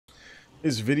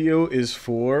This video is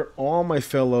for all my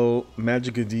fellow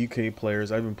Magicka DK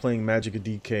players. I've been playing Magicka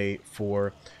DK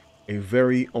for a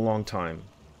very long time.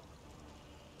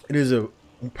 It is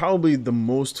probably the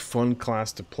most fun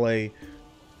class to play,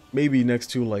 maybe next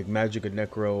to like Magicka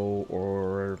Necro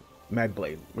or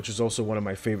Magblade, which is also one of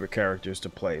my favorite characters to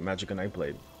play, Magicka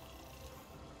Nightblade.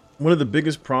 One of the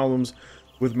biggest problems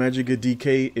with Magicka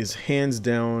DK is hands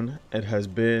down, it has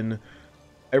been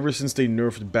ever since they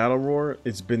nerfed Battle Roar,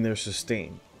 it's been their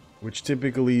sustain, which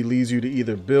typically leads you to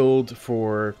either build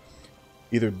for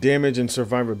either damage and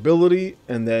survivability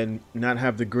and then not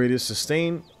have the greatest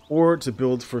sustain, or to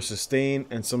build for sustain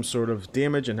and some sort of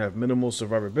damage and have minimal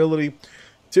survivability.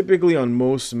 Typically on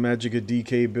most Magicka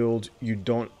DK builds, you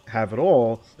don't have it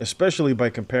all, especially by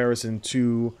comparison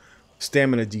to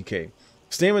Stamina DK.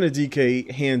 Stamina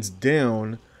DK, hands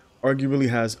down, arguably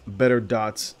has better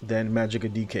dots than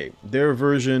Magicka DK. Their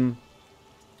version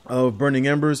of Burning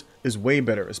Embers is way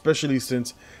better, especially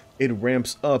since it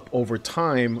ramps up over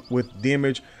time with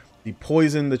damage. The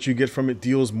poison that you get from it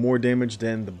deals more damage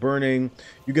than the burning.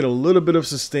 You get a little bit of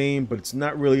sustain, but it's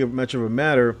not really much of a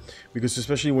matter, because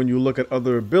especially when you look at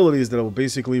other abilities that will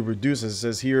basically reduce, as it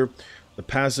says here, the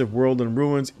passive World and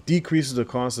Ruins decreases the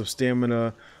cost of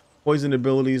stamina poison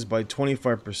abilities by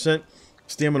 25%.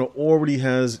 Stamina already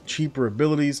has cheaper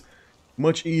abilities,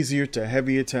 much easier to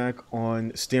heavy attack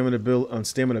on stamina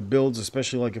builds,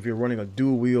 especially like if you're running a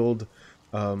dual wield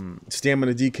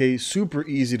Stamina DK. Super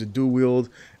easy to dual wield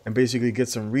and basically get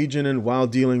some regen in while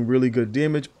dealing really good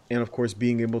damage, and of course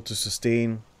being able to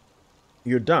sustain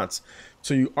your dots.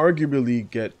 So you arguably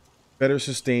get better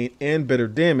sustain and better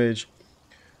damage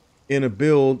in a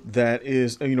build that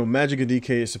is, Magicka DK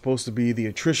is supposed to be the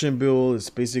attrition build. It's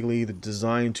basically the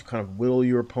design to kind of whittle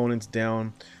your opponents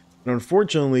down. And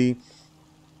unfortunately,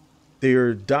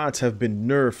 their dots have been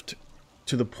nerfed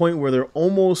to the point where they're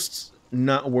almost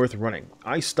not worth running.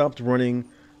 I stopped running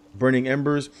Burning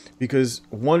Embers because,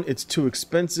 one, it's too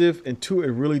expensive, and two, it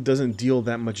really doesn't deal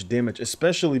that much damage,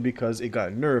 especially because it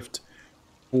got nerfed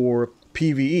for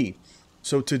PvE.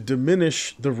 So to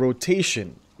diminish the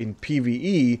rotation in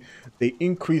PvE, they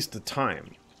increased the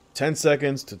time, 10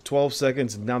 seconds to 12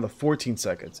 seconds, and down to 14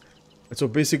 seconds. And so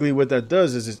basically what that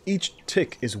does is each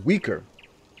tick is weaker.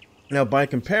 Now by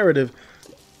comparative,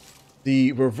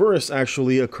 the reverse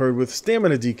actually occurred with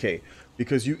Stamina DK.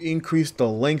 Because you increase the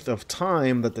length of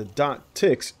time that the dot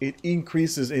ticks, it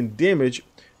increases in damage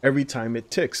every time it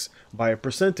ticks by a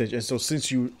percentage. And so since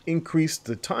you increase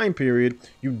the time period,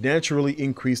 you naturally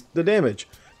increase the damage.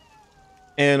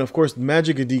 And of course,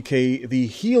 Magicka DK, the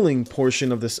healing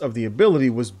portion of the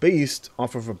ability was based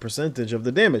off of a percentage of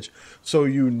the damage. So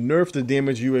you nerf the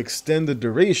damage, you extend the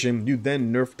duration, you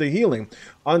then nerf the healing.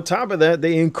 On top of that,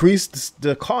 they increased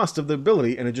the cost of the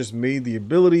ability, and it just made the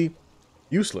ability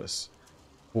useless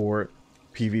for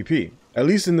PvP, at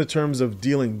least in the terms of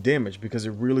dealing damage, because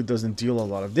it really doesn't deal a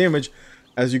lot of damage,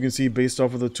 as you can see based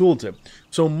off of the tooltip.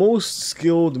 So most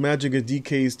skilled Magicka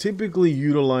DKs typically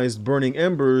utilized Burning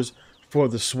Embers for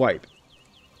the swipe.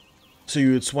 So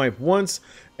you would swipe once,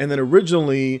 and then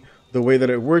originally the way that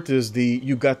it worked is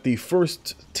you got the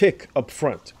first tick up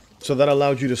front. So that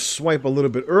allowed you to swipe a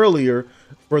little bit earlier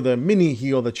for the mini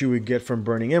heal that you would get from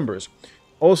Burning Embers.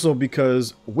 Also,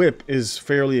 because whip is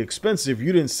fairly expensive,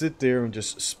 you didn't sit there and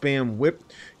just spam whip.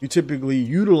 You typically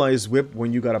utilize whip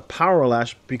when you got a power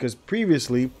lash, because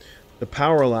previously the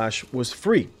power lash was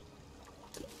free.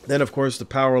 Then of course the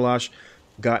power lash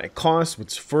got a cost,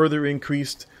 which further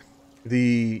increased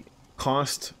the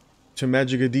cost to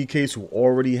Magicka DKs who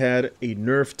already had a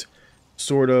nerfed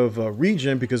sort of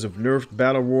regen because of nerfed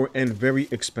Battle Roar and very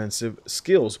expensive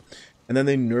skills. And then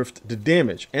they nerfed the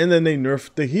damage, and then they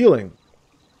nerfed the healing.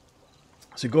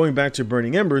 So going back to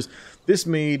Burning Embers, this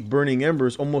made Burning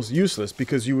Embers almost useless,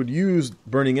 because you would use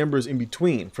Burning Embers in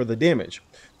between for the damage.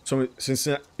 So since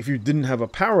if you didn't have a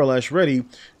power lash ready,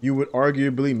 you would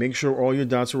arguably make sure all your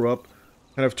dots were up,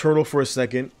 kind of turtle for a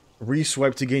second,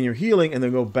 re-swipe to gain your healing, and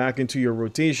then go back into your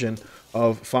rotation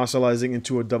of fossilizing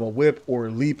into a double whip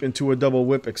or leap into a double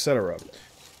whip, etc.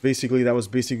 Basically, that was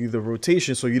basically the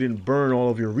rotation, so you didn't burn all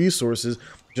of your resources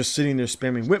just sitting there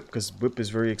spamming whip, because whip is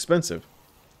very expensive.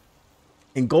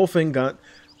 Engulfing got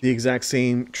the exact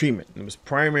same treatment. It was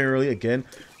primarily, again,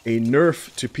 a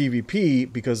nerf to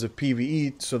PvP because of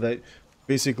PvE, so that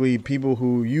basically people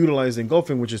who utilize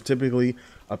Engulfing, which is typically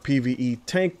a PvE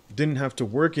tank, didn't have to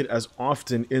work it as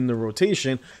often in the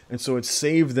rotation, and so it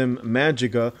saved them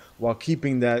Magicka while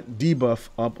keeping that debuff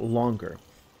up longer.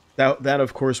 That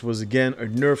of course was again a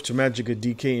nerf to Magicka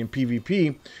DK in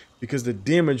PvP, because the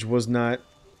damage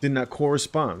did not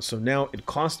correspond. So now it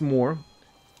cost more,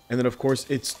 And then, of course,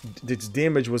 its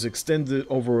damage was extended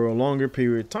over a longer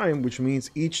period of time, which means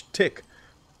each tick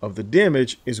of the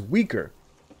damage is weaker,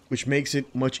 which makes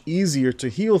it much easier to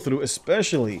heal through,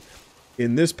 especially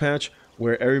in this patch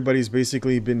where everybody's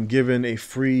basically been given a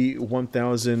free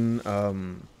 1,000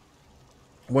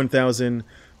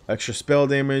 extra spell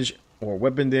damage or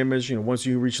weapon damage. You know, once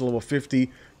you reach level 50,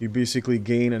 you basically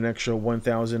gain an extra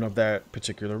 1,000 of that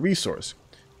particular resource.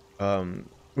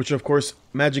 Which, of course,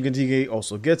 Magicka DK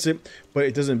also gets it, but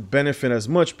it doesn't benefit as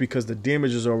much because the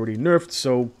damage is already nerfed.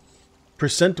 So,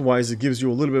 percent-wise, it gives you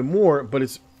a little bit more, but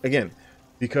it's, again,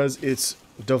 because it's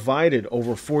divided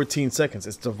over 14 seconds,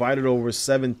 it's divided over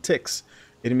 7 ticks,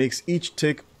 it makes each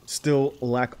tick still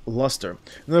lack luster.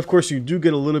 And then, of course, you do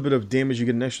get a little bit of damage. You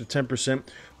get an extra 10%,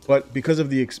 but because of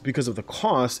the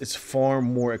cost, it's far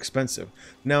more expensive.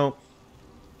 Now,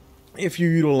 if you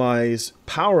utilize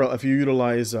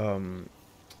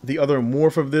the other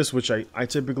morph of this, which I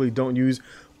typically don't use.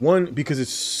 One, because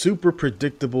it's super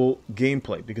predictable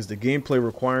gameplay, because the gameplay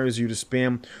requires you to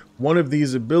spam one of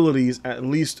these abilities at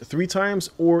least 3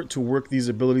 times or to work these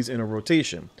abilities in a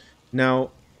rotation. Now,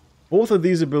 both of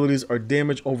these abilities are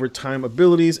damage over time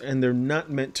abilities, and they're not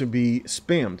meant to be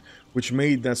spammed, which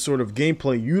made that sort of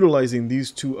gameplay utilizing these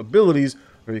 2 abilities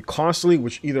very costly,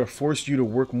 which either forced you to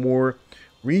work more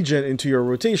regen into your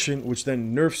rotation, which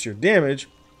then nerfs your damage,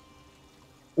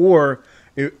 or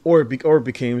it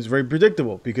became very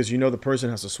predictable, because you know the person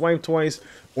has to swipe twice,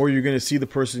 or you're going to see the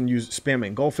person spam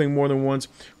engulfing more than once,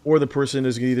 or the person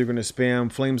is either going to spam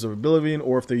Flames of Oblivion,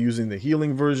 or if they're using the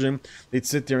healing version, they'd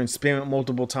sit there and spam it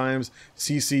multiple times,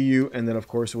 CC you, and then of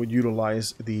course it would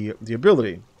utilize the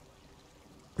ability.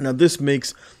 Now this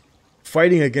makes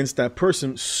fighting against that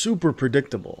person super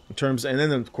predictable in terms, and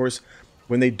then of course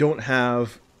when they don't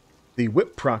have the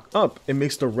whip proc up, it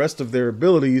makes the rest of their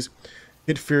abilities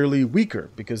hit fairly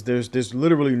weaker, because there's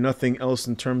literally nothing else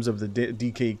in terms of the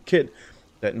DK kit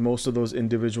that most of those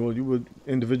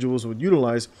individuals would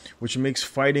utilize, which makes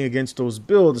fighting against those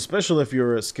builds, especially if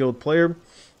you're a skilled player,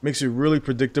 makes it really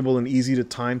predictable and easy to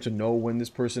time to know when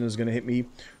this person is going to hit me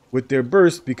with their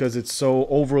burst, because it's so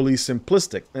overly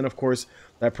simplistic. And of course,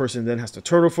 that person then has to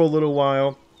turtle for a little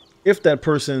while. If that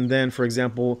person then, for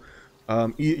example,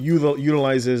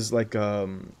 utilizes like a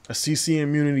CC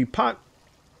immunity pot,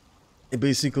 it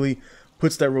basically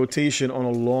puts that rotation on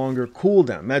a longer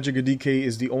cooldown. Magicka DK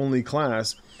is the only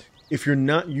class, if you're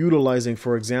not utilizing,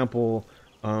 for example,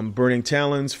 Burning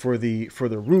Talons for the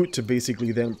root to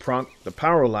basically then proc the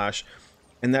Power Lash,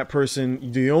 and that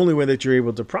person, the only way that you're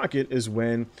able to proc it is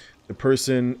when the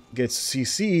person gets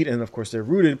CC'd, and of course they're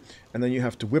rooted, and then you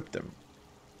have to whip them.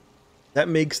 That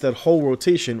makes that whole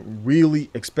rotation really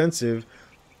expensive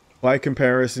by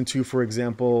comparison to, for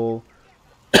example,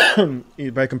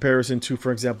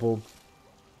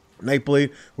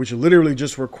 Nightblade, which literally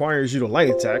just requires you to light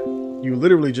attack. You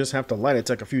literally just have to light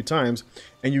attack a few times,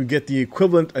 and you get the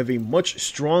equivalent of a much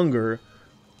stronger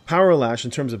Power Lash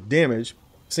in terms of damage.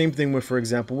 Same thing with, for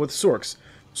example, with Sorks.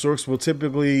 Sorks will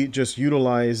typically just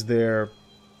utilize their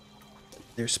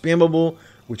spammable,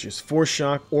 which is Force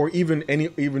Shock, or even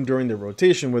during their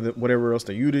rotation with whatever else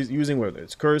they're using, whether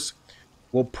it's Curse,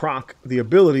 will proc the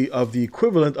ability of the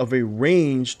equivalent of a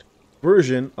ranged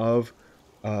version of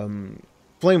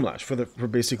Flame Lash for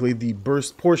basically the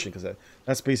burst portion, because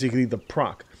that's basically the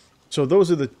proc. So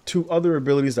those are the 2 other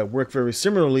abilities that work very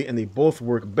similarly, and they both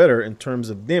work better in terms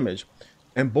of damage.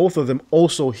 And both of them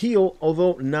also heal,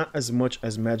 although not as much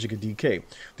as Magicka DK.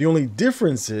 The only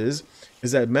difference is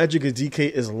that Magicka DK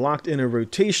is locked in a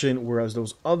rotation, whereas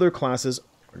those other classes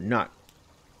are not,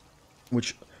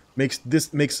 which makes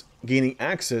gaining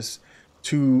access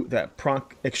to that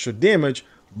proc extra damage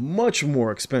much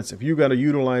more expensive. You got to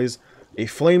utilize a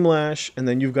Flame Lash, and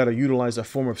then you've got to utilize a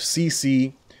form of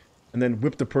CC, and then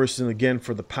whip the person again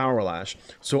for the Power Lash.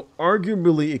 So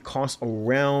arguably it costs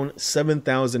around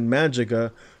 7,000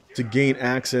 Magicka to gain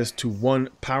access to 1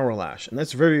 Power Lash, and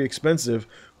that's very expensive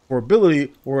for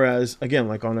ability. Whereas again,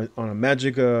 like on a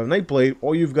Magicka Nightblade,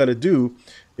 all you've got to do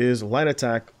is light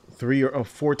attack 3 or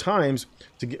 4 times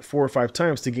to get 4 or 5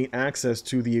 times to gain access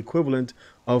to the equivalent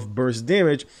of burst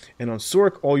damage. And on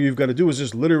Sork, all you've got to do is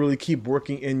just literally keep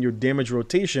working in your damage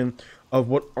rotation of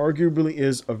what arguably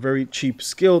is a very cheap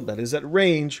skill that is at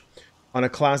range on a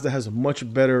class that has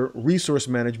much better resource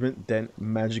management than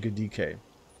Magicka DK.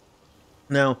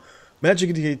 Now,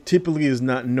 Magicka DK typically is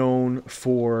not known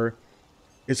for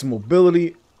its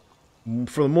mobility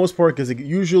for the most part, because it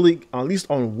usually, at least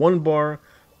on 1 bar,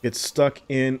 gets stuck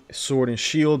in Sword and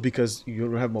Shield because you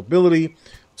don't have mobility.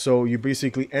 So you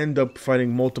basically end up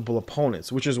fighting multiple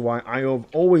opponents, which is why I have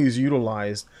always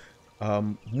utilized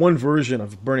one version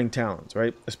of Burning Talons,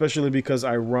 right? Especially because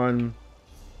I run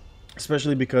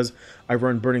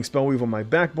Burning Spellweave on my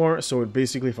back bar. So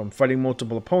basically, if I'm fighting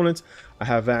multiple opponents, I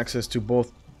have access to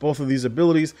both of these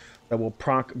abilities that will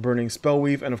proc Burning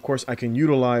Spellweave, and of course, I can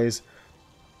utilize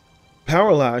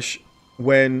Power Lash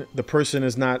when the person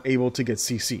is not able to get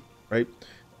CC, right?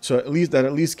 So at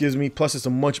least gives me, plus it's a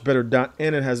much better dot,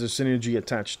 and it has a synergy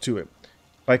attached to it,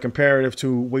 by comparative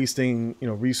to wasting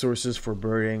resources for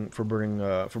burning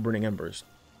embers.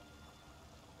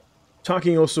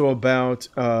 Talking also about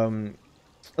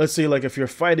let's say like if you're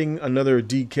fighting another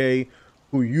DK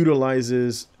who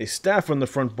utilizes a staff on the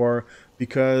front bar,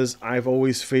 because I've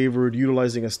always favored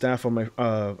utilizing a staff on my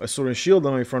a sword and shield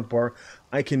on my front bar,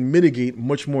 I can mitigate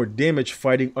much more damage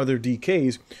fighting other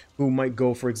DKs who might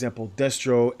go, for example,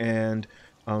 Destro and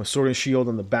sword and shield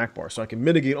on the back bar. So I can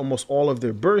mitigate almost all of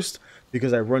their burst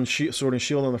because I run sword and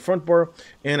shield on the front bar,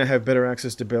 and I have better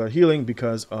access to Baylor healing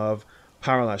because of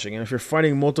power lashing. And if you're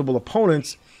fighting multiple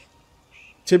opponents,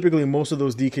 typically most of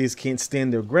those DKs can't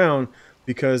stand their ground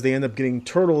because they end up getting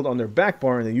turtled on their back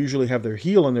bar, and they usually have their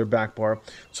heal on their back bar.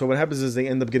 So what happens is they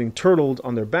end up getting turtled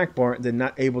on their back bar, and they're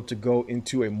not able to go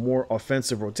into a more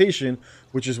offensive rotation,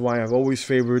 which is why I've always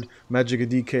favored Magicka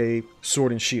DK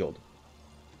sword and shield.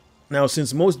 Now,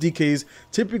 since most DKs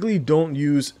typically don't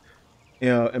use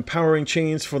empowering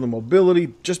chains for the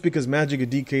mobility, just because Magicka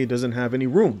DK doesn't have any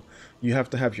room. You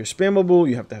have to have your spammable,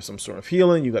 you have to have some sort of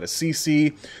healing, you got a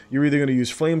CC, you're either going to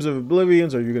use Flames of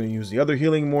Oblivions or you're going to use the other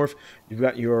healing morph. You've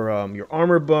got your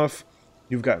armor buff,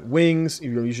 you've got wings,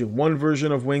 you're using one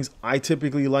version of wings. I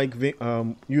typically like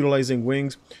utilizing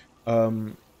wings,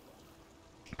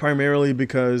 primarily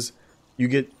because you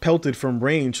get pelted from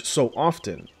range so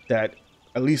often that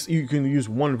at least you can use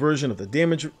one version of the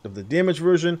damage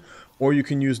version, or you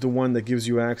can use the one that gives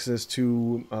you access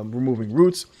to removing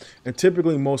roots. And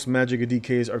typically most Magicka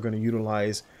DKs are going to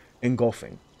utilize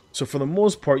engulfing. So for the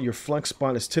most part, your flex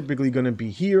spot is typically going to be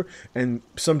here, and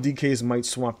some DKs might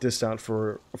swap this out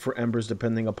for embers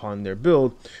depending upon their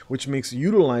build, which makes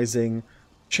utilizing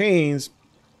chains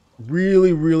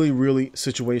really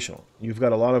situational. You've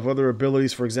got a lot of other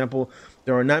abilities. For example,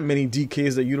 there are not many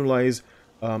DKs that utilize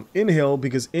Inhale,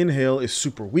 because Inhale is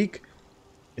super weak.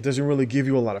 It doesn't really give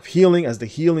you a lot of healing, as the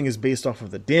healing is based off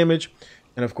of the damage,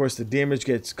 and of course the damage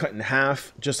gets cut in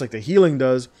half just like the healing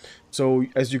does. So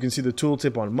as you can see, the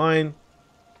tooltip on mine,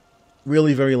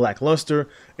 really very lackluster.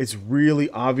 It's really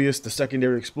obvious the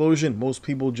secondary explosion. Most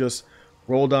people just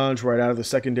roll dodge right out of the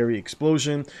secondary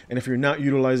explosion, and if you're not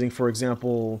utilizing, for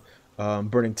example,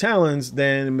 Burning Talons,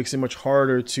 then it makes it much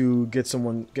harder to get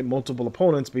multiple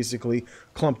opponents basically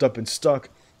clumped up and stuck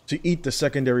to eat the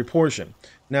secondary portion.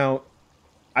 Now,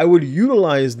 I would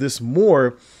utilize this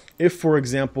more if, for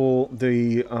example,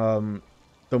 the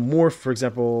morph, for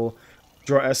example,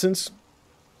 Draw Essence.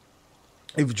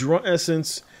 If Draw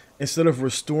Essence, instead of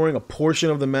restoring a portion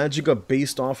of the Magicka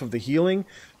based off of the healing,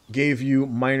 gave you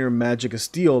minor Magicka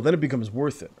Steel, then it becomes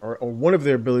worth it. Or one of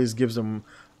their abilities gives them,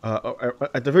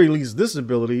 at the very least, this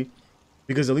ability,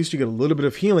 because at least you get a little bit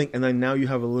of healing, and then now you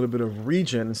have a little bit of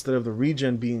regen instead of the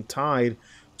regen being tied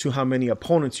to how many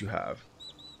opponents you have.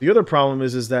 The other problem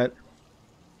is that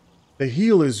the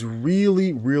heal is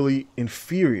really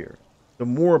inferior. The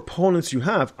more opponents you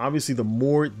have, obviously the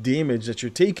more damage that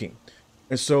you're taking.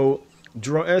 And so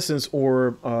Draw Essence,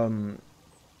 or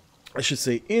I should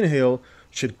say Inhale,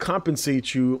 should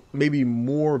compensate you maybe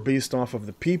more based off of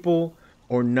the people,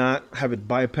 or not have it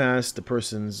bypass the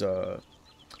person's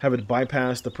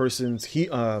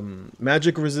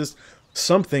magic resist,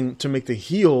 something to make the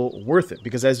heal worth it.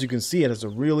 Because as you can see, it has a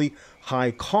really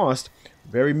high cost,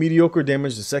 very mediocre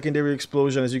damage. The secondary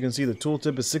explosion, as you can see, the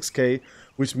tooltip is 6k,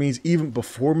 which means even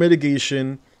before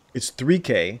mitigation it's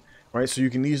 3k, right? So you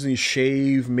can easily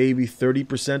shave maybe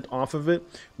 30% off of it,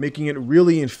 making it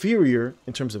really inferior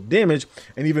in terms of damage,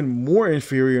 and even more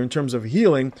inferior in terms of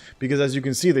healing, because as you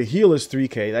can see, the heal is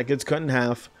 3k, that gets cut in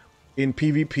half in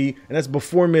PvP, and that's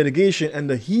before mitigation, and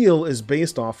the heal is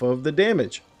based off of the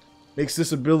damage. Makes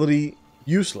this ability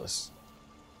useless.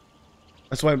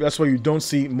 That's why you don't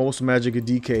see most Magicka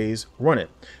DKs run it.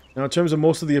 Now, in terms of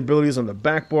most of the abilities on the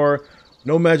back bar,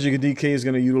 no Magicka DK is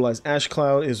going to utilize Ash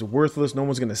Cloud. It's worthless. No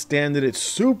one's going to stand it. It's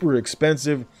super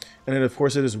expensive, and then of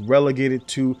course it is relegated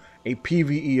to a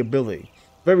PvE ability.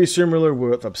 Very similar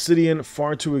with Obsidian,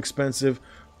 far too expensive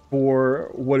for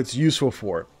what it's useful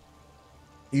for.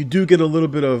 You do get a little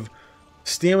bit of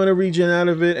stamina regen out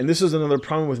of it, and this is another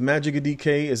problem with Magicka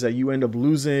DK, is that you end up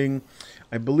losing,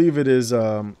 I believe it is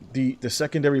the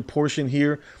secondary portion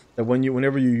here, that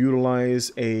whenever you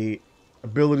utilize a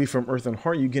ability from Earth and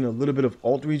Heart, you gain a little bit of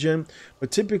alt regen.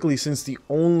 But typically, since the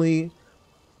only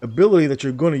ability that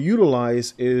you're going to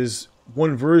utilize is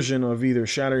one version of either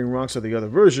Shattering Rocks or the other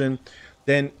version,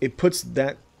 then it puts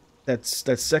that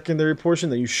secondary portion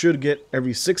that you should get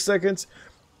every 6 seconds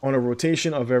on a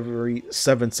rotation of every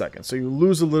 7 seconds. So you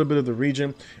lose a little bit of the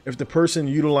regen. If the person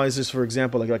utilizes, for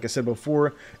example, like I said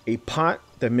before, a pot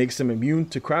that makes them immune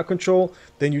to crowd control,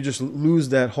 then you just lose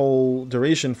that whole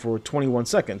duration for 21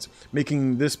 seconds,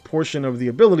 making this portion of the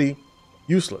ability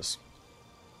useless.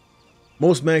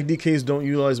 Most Mag DKs don't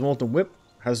utilize Molten Whip,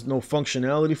 has no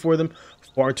functionality for them,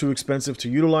 far too expensive to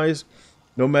utilize.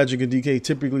 No Magicka DK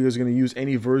typically is going to use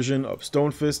any version of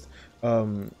Stone Fist,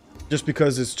 just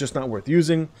because it's just not worth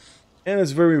using. And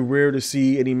it's very rare to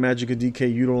see any Magicka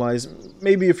DK utilize.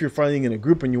 Maybe if you're fighting in a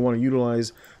group and you want to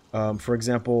utilize, for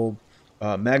example,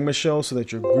 Magma Shell, so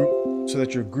that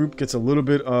your group gets a little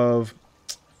bit of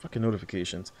fucking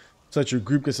notifications. So that your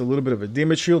group gets a little bit of a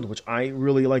damage shield, which I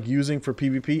really like using for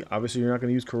PvP. Obviously, you're not going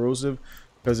to use Corrosive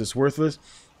because it's worthless.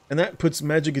 And that puts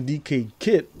Magicka DK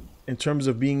kit, in terms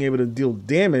of being able to deal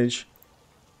damage,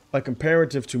 by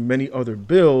comparative to many other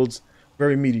builds,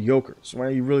 very mediocre. So why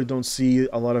you really don't see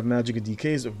a lot of Magicka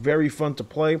DKs. Very fun to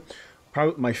play.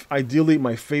 Probably ideally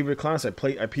my favorite class. I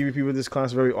PvP with this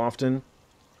class very often.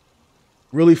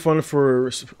 Really fun for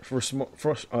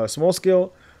small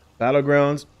scale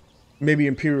battlegrounds, maybe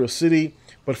Imperial City,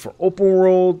 but for open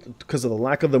world, because of the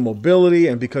lack of the mobility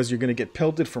and because you're going to get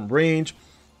pelted from range,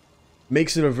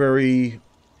 makes it a very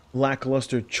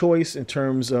lackluster choice in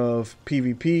terms of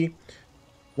PvP.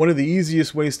 One of the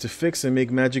easiest ways to fix and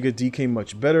make Magicka DK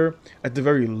much better, at the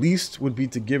very least, would be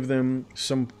to give them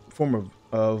some form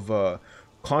of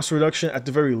cost reduction, at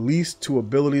the very least to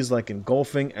abilities like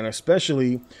Engulfing, and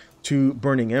especially to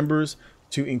Burning Embers,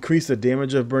 to increase the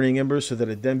damage of Burning Embers so that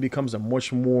it then becomes a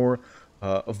much more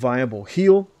viable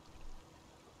heal.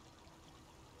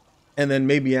 And then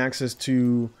maybe access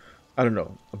to, I don't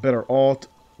know, a better alt,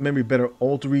 maybe better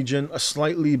alt regen, a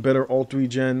slightly better alt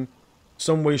regen,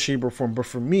 some way, shape, or form. But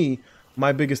for me,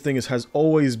 my biggest thing has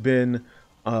always been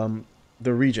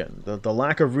the regen. The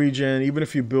lack of regen. Even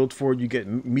if you build for it, you get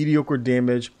mediocre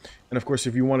damage. And of course,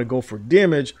 if you want to go for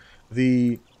damage,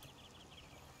 the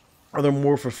other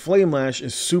Morph of Flame Lash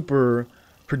is super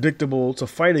predictable to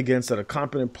fight against, that a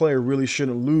competent player really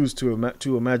shouldn't lose to a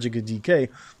Magicka DK,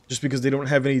 just because they don't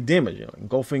have any damage. You know,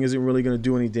 Engulfing isn't really going to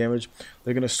do any damage.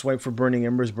 They're going to swipe for Burning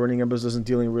Embers. Burning Embers doesn't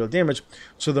deal any real damage.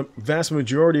 So the vast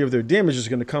majority of their damage is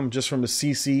going to come just from a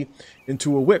CC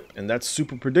into a whip, and that's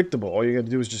super predictable. All you got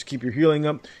to do is just keep your healing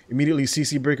up, immediately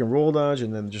CC break and roll dodge,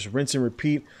 and then just rinse and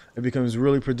repeat. It becomes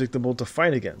really predictable to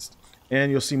fight against.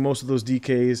 And you'll see most of those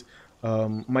DKs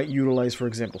might utilize, for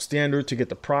example, Standard to get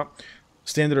the prop.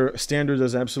 Standard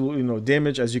does absolutely no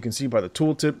damage, as you can see by the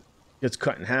tooltip. Gets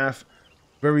cut in half.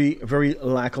 Very, very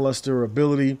lackluster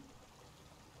ability.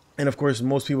 And of course,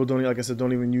 most people don't, like I said,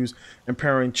 don't even use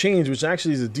Empowering Chains, which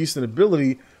actually is a decent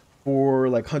ability for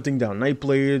like hunting down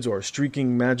Nightblades or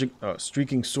streaking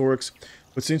Sorks.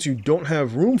 But since you don't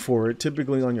have room for it,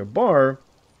 typically on your bar,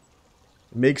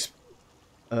 it makes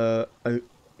a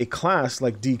class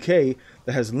like DK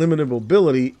that has limited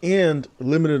mobility and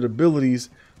limited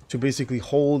abilities to basically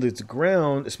hold its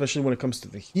ground, especially when it comes to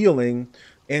the healing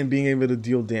and being able to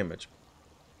deal damage.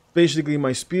 Basically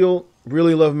my spiel.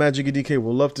 Really love Magicka DK.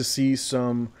 We'll love to see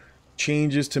some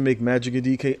changes to make Magicka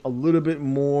DK a little bit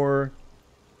more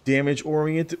damage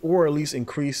oriented, or at least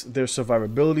increase their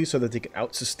survivability so that they can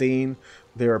out sustain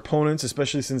their opponents,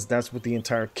 especially since that's what the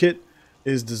entire kit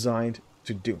is designed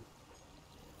to do.